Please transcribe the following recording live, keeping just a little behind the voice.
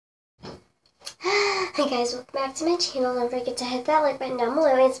Hi guys, welcome back to my channel. Don't forget to hit that like button down below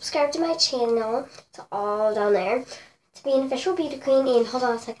and subscribe to my channel. It's all down there. To be an official beauty queen. And hold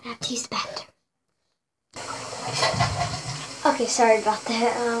on a second, I have to use the bathroom. Okay, sorry about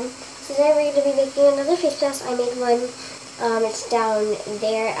that. Today we're going to be making another face mask. I made one. It's down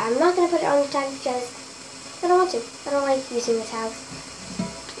there. I'm not going to put it on the tag because I don't want to. I don't like using the tags.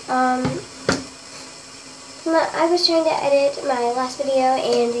 I was trying to edit my last video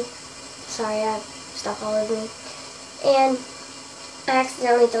and sorry, I have stuff all over me. And I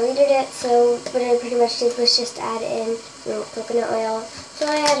accidentally deleted it, so what I pretty much did was just add in some coconut oil. So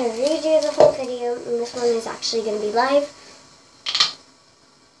I had to redo the whole video, and this one is actually going to be live.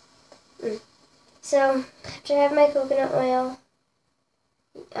 So, after I have my coconut oil,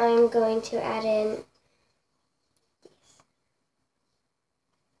 I'm going to add in these.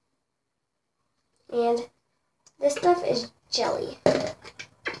 And this stuff is jelly.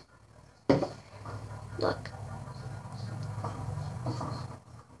 Look.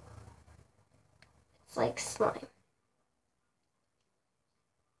 It's like slime.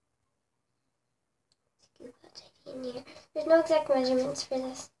 Scoop that in here. There's no exact measurements for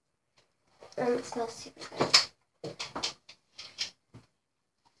this. It smells super good.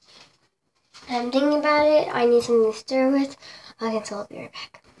 I'm thinking about it. I need something to stir with. So I'll be right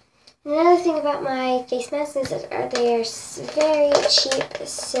back. Another thing about my face masks is that they are very cheap,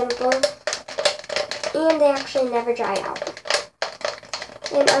 simple, and they actually never dry out.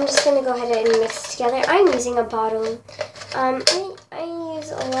 And I'm just going to go ahead and mix it together. I'm using a bottle. I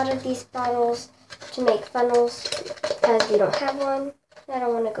use a lot of these bottles to make funnels because we don't have one. I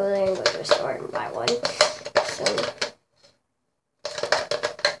don't want to go there and go to a store and buy one.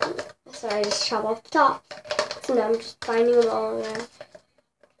 So I just chop off the top. So now I'm just finding them all around.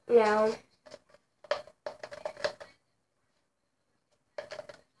 Now,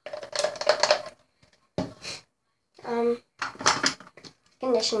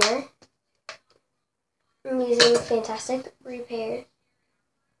 conditioner. I'm using Fantastic Repair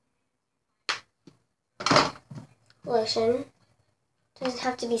lotion. Doesn't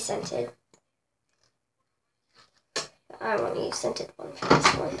have to be scented. I want to use scented one for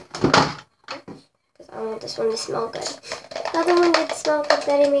this one because I want this one to smell good. The other one did smell good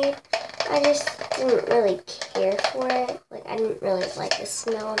that I made. I just didn't really care for it. Like, I didn't really like the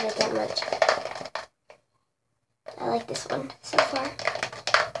smell of it that much. I like this one so far.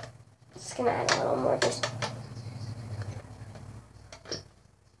 Just gonna add a little more of this.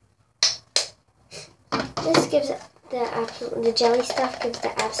 This gives the jelly stuff gives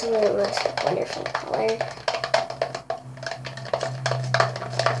the absolute most wonderful color.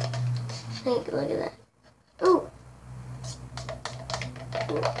 Like, look at that. Ooh.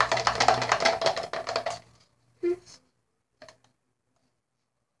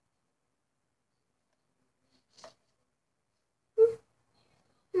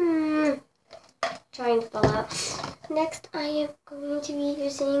 Trying to fall out. Next, I am going to be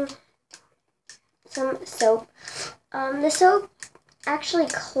using some soap. The soap actually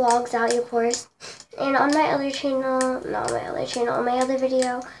clogs out your pores. And on my other channel, on my other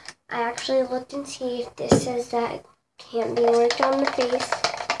video, I actually looked and see if this says that it can't be worked on the face.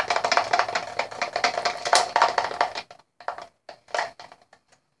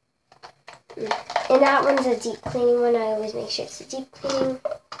 And that one's a deep cleaning one. I always make sure it's a deep cleaning.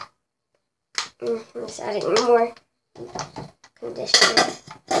 I'm just adding more conditioner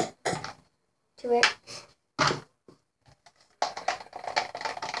to it.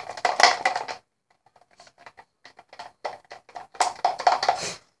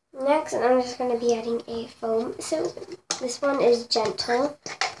 Next, I'm just going to be adding a foam soap. This one is Gentle.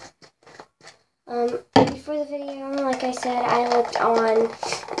 Before the video, like I said, I looked on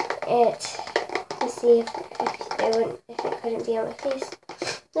it to see if it couldn't be on my face.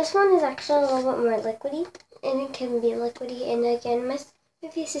 This one is actually a little bit more liquidy, and it can be liquidy. And again, my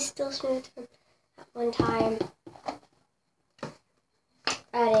face is still smooth from that one time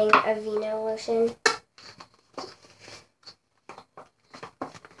adding Aveeno lotion.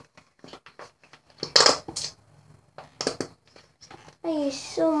 I used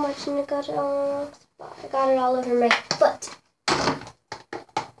so much and I got it all over my foot.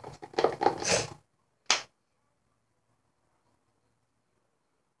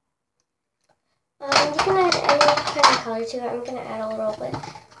 You can add any kind of color to it. I'm going to add a little bit.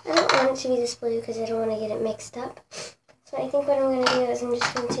 I don't want it to be this blue because I don't want to get it mixed up. So I think what I'm going to do is I'm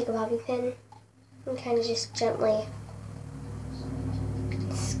just going to take a bobby pin and kind of just gently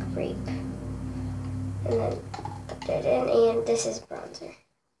scrape. And then put it in, and this is bronzer.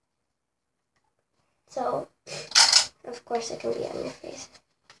 So, of course it can be on your face.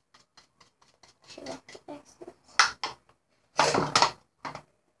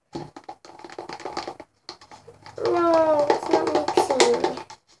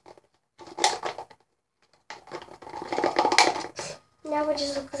 Now it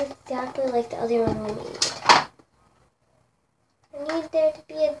just looks exactly like the other one we made. I need there to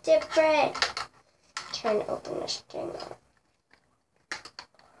be a different. Trying to open the string up.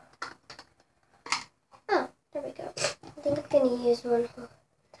 Oh, there we go. I think I'm going to use one whole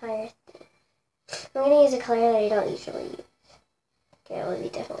entire thing. I'm going to use a color that I don't usually use. Okay, it will be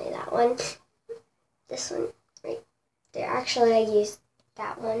definitely that one. This one right there. Actually, I used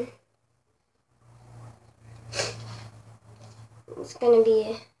that one. It's going to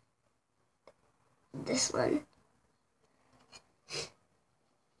be this one.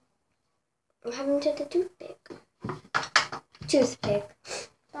 What happened to the toothpick? Toothpick.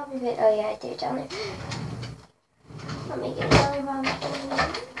 Probably fit. Oh yeah, I threw it down there. I'll make it really wrong.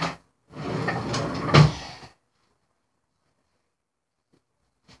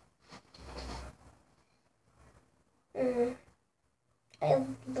 I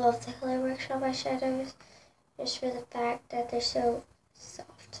love the Color Workshop eyeshadows just for the fact that they're so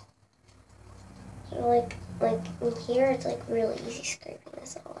soft. So like in here, it's like really easy scraping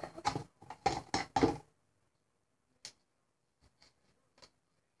this all out.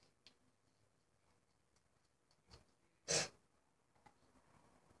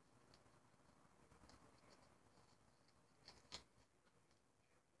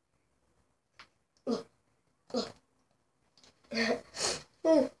 Okay.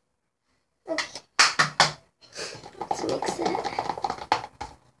 Let's mix it.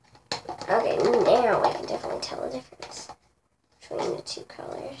 Okay, now I can definitely tell the difference between the two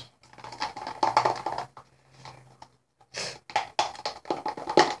colors.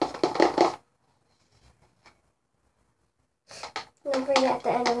 Don't forget at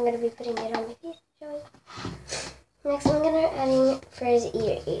the end I'm going to be putting it on my face. Next I'm going to adding Frizz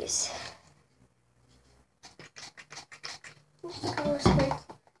ears.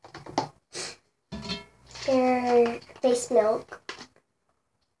 Hair face milk.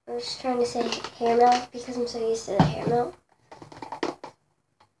 I was trying to say hair milk because I'm so used to the hair milk.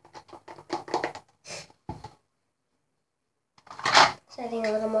 So adding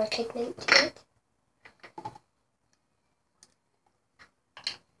a little more pigment to it.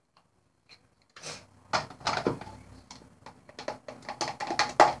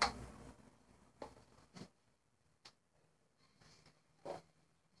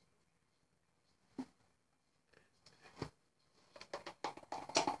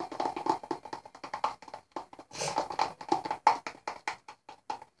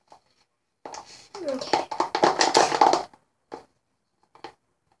 Okay.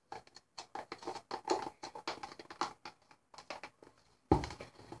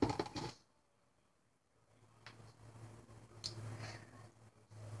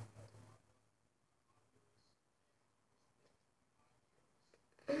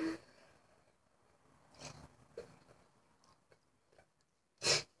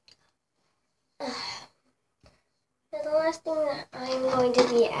 Now the last thing that I'm going to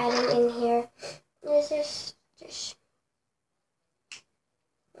be adding in here is this dish.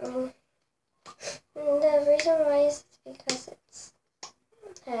 And the reason why is because it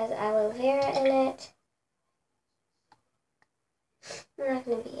has aloe vera in it. I'm not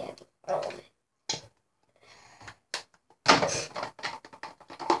going to be adding all of it.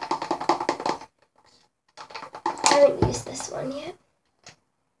 I haven't used this one yet.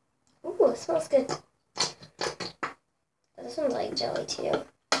 Ooh, it smells good. This one's like jelly too.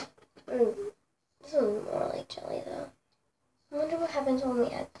 This one's more like jelly though. I wonder what happens when we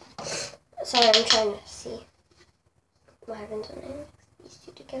add. Sorry, I'm trying to see what happens when I mix these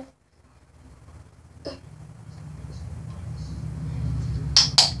two together.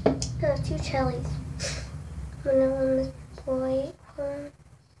 I have two jellies. One of them is boy corn.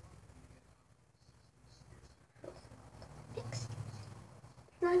 It's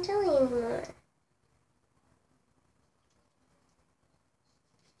not jelly anymore.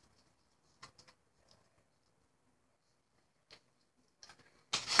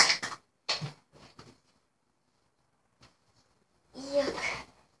 Yuck.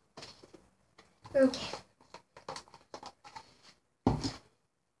 Okay.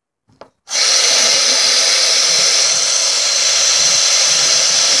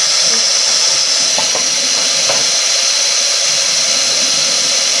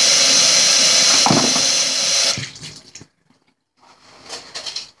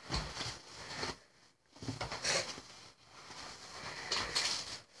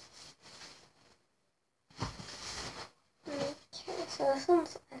 So this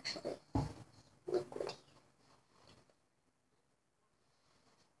one's actually liquidy.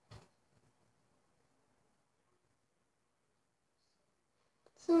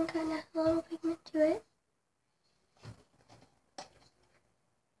 This one kind of has a little pigment to it.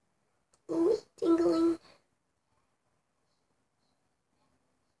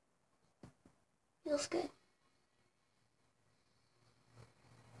 feels good.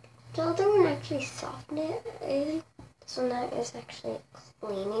 The other one actually softened it. This one that is actually a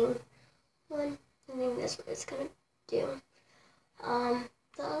cleaning one. I think this one is gonna do.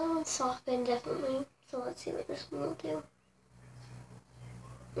 The other one softened definitely. So let's see what this one will do.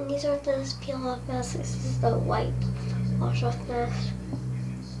 And these are those peel off masks. This is the white wash off mask.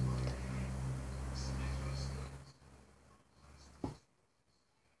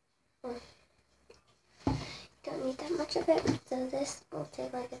 Don't need that much of it, so this will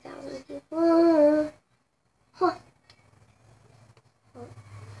take like 1,000 people. Huh.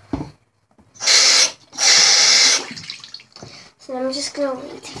 So I'm just gonna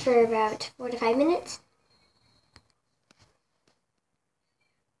wait for about 4 to 5 minutes.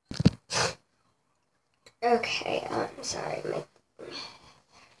 Okay, sorry,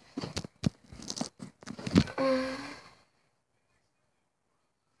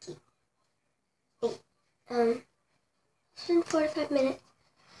 it's been 4 to 5 minutes.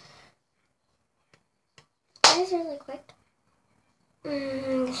 That is really quick.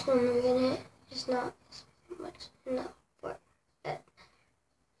 This one we're gonna just not as much enough for it.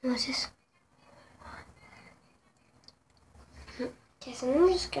 What's this? Okay, so I'm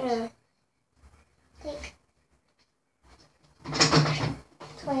just gonna take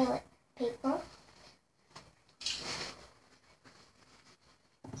toilet paper.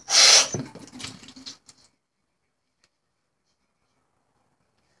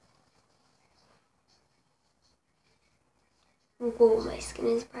 Whoa, my skin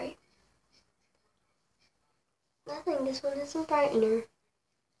is bright. I think this one is a brightener.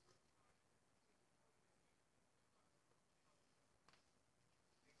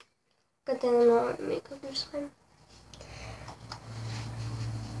 Good thing I'm not wearing makeup this time.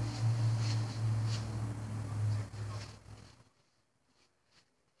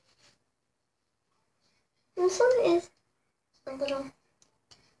 This one is a little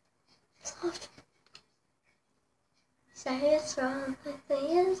soft. Say it's wrong, I say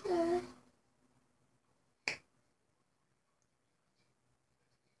it's right.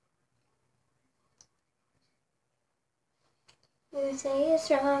 You say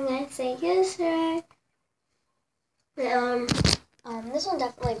it's wrong, I say it's right. This one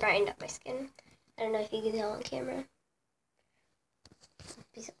definitely brightened up my skin. I don't know if you can tell on camera.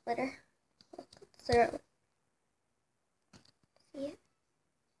 Piece of glitter. See it?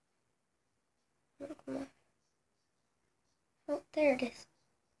 Oh, there it is.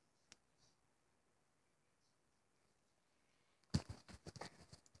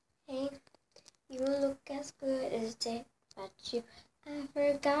 Hey, you look as good as day, but you, I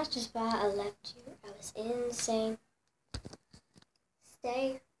forgot just why I left you. I was insane.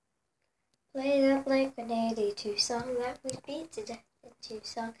 Stay. Play that Blink-182 song that we beat to death into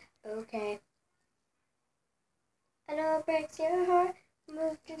song. Okay. I know it breaks your heart.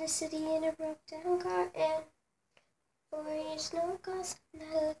 Moved to the city in a broke down car and 4 years no cost.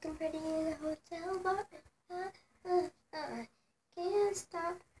 Now looking pretty in a hotel bar. I can't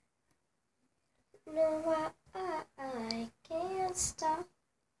stop. No, I can't stop.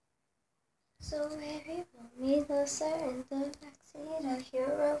 So heavy, pull me closer in the backseat of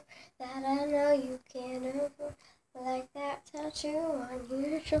your robe that I know you can't afford. Like that tattoo on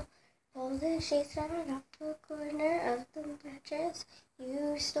your shoulder. Hold the sheets right off the corner of the mattress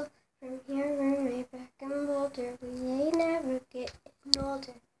you stole from your roommate back in Boulder. We ain't never getting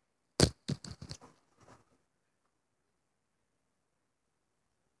older.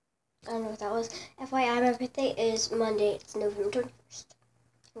 I don't know what that was. FYI, my birthday is Monday. It's November 21st.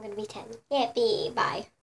 I'm gonna be 10. Happy, bye.